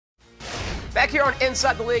Back here on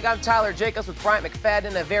Inside the League, I'm Tyler Jacobs with Bryant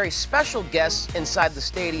McFadden, a very special guest inside the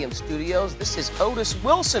stadium studios. This is Otis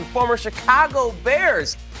Wilson, former Chicago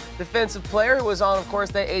Bears defensive player who was on, of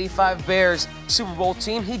course, that 85 Bears Super Bowl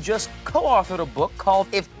team. He just co-authored a book called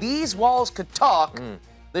If These Walls Could Talk,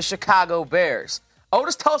 The Chicago Bears.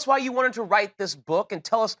 Otis, tell us why you wanted to write this book and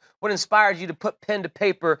tell us what inspired you to put pen to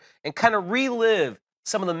paper and kind of relive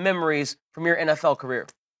some of the memories from your NFL career.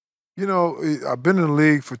 You know, I've been in the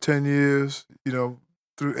league for 10 years,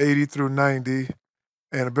 through 80 through 90,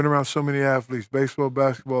 and I've been around so many athletes, baseball,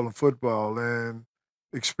 basketball, and football, and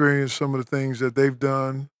experienced some of the things that they've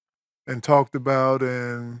done and talked about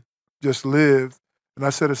and just lived. And I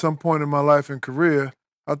said at some point in my life and career,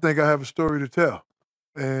 I think I have a story to tell.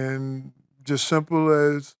 And just simple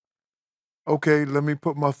as, okay, let me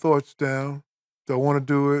put my thoughts down. Do I want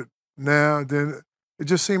to do it now? Then it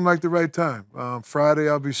just seemed like the right time. Friday,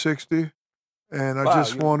 I'll be 60, and I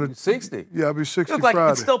just wanted 60. Yeah, I'll be 60 You look like Friday.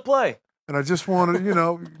 you can still play. And I just wanted,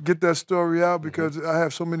 get that story out because I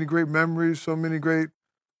have so many great memories, so many great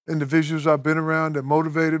individuals I've been around that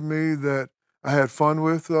motivated me, that I had fun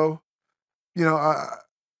with. So, I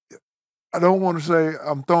don't want to say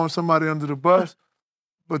I'm throwing somebody under the bus,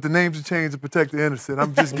 but the names have changed to protect the innocent.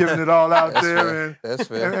 I'm just giving it all out there, fair. That's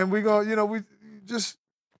fair. And we're going,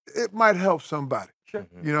 it might help somebody. Sure.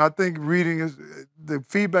 I think reading is the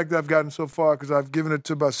feedback that I've gotten so far, because I've given it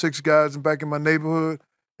to about 6 guys back in my neighborhood,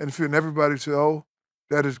 and everybody said, "Oh,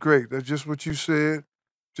 that is great. That's just what you said,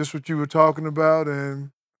 just what you were talking about,"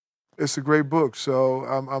 and it's a great book. So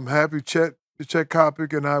I'm happy. Chet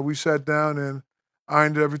Kopic and we sat down and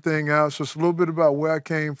ironed everything out. So it's a little bit about where I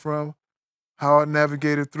came from, how I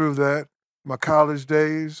navigated through that, my college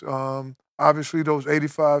days, obviously those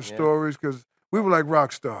 85 stories, because we were like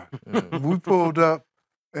rock stars. We pulled up,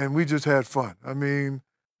 and we just had fun. I mean,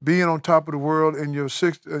 being on top of the world in your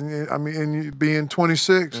being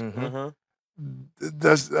 26,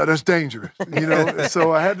 that's dangerous.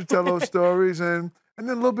 So I had to tell those stories, and then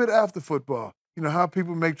a little bit after football. How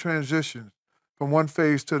people make transitions from one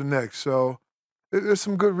phase to the next. So it's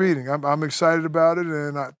some good reading. I'm excited about it,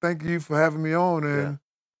 and I thank you for having me on. And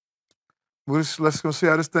let's go see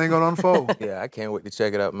how this thing gonna unfold. Yeah, I can't wait to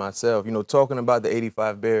check it out myself. Talking about the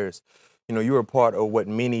 85 Bears, you were a part of what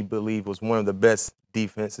many believe was one of the best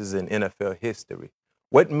defenses in NFL history.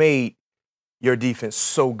 What made your defense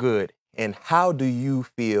so good, and how do you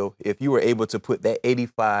feel if you were able to put that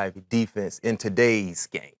 85 defense in today's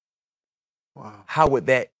game? Wow. How would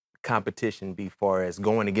that competition be far as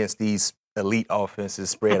going against these elite offenses,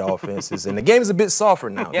 spread offenses? And the game is a bit softer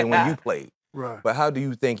now than when you played. Right. But how do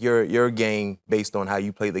you think your game, based on how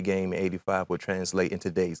you played the game in 85, would translate in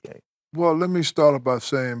today's game? Well, let me start by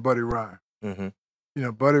saying Buddy Ryan.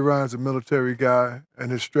 Buddy Ryan's a military guy,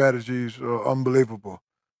 and his strategies are unbelievable.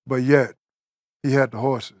 But yet, he had the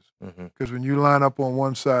horses. Because when you line up on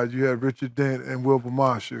one side, you had Richard Dent and Wilbur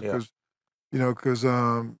Marshall. Because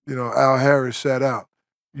Al Harris sat out.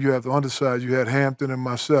 You have the underside. You had Hampton and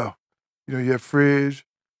myself. You had Fridge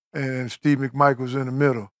and Steve McMichaels in the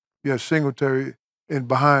middle. You had Singletary in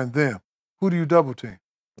behind them. Who do you double team?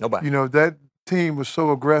 Nobody. That team was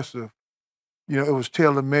so aggressive. It was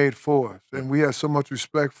tailor-made for us. And we had so much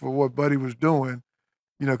respect for what Buddy was doing,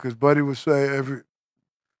 because Buddy would say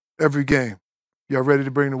every game, "Y'all ready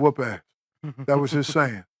to bring the whoop ass?" That was his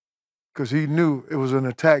saying. Because he knew it was an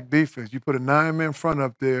attack defense. You put a 9-man front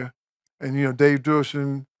up there, and, Dave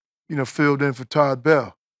Durson, filled in for Todd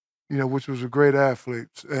Bell, which was a great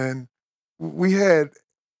athlete. And we had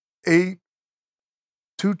 8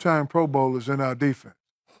 two-time Pro Bowlers in our defense.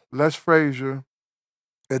 Les Frazier,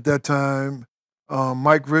 at that time,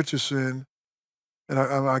 Mike Richardson, and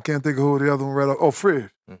I can't think of who the other one read. Oh,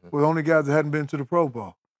 Fridge, were the only guys that hadn't been to the Pro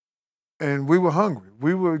Bowl. And we were hungry.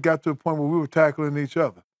 We got to a point where we were tackling each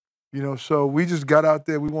other. So we just got out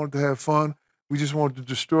there. We wanted to have fun. We just wanted to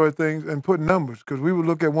destroy things and put numbers, because we would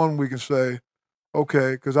look at 1 week and say,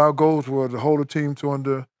 okay, because our goals were to hold a team to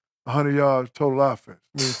under 100 yards total offense.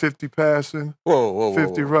 50 passing,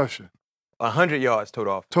 50 rushing. 100 yards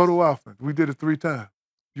total offense. Total offense. We did it 3 times.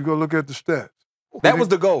 You go look at the stats. That was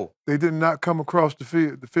the goal. They did not come across the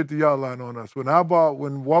field, the 50-yard line on us. When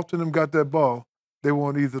Walter and them got that ball, they were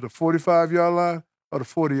on either the 45-yard line or the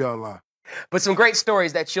 40-yard line. But some great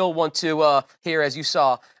stories that you'll want to hear. As you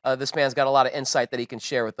saw, this man's got a lot of insight that he can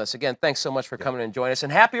share with us. Again, thanks so much for coming and joining us.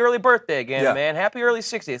 And happy early birthday again, man. Happy early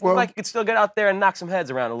 60th. Looks like you could still get out there and knock some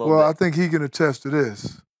heads around a little bit. Well, I think he can attest to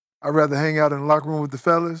this. I'd rather hang out in the locker room with the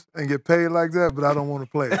fellas and get paid like that, but I don't want to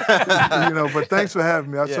play. But thanks for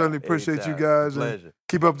having me. I certainly appreciate you guys. Pleasure. And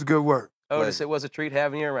keep up the good work. Otis, it was a treat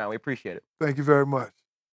having you around. We appreciate it. Thank you very much.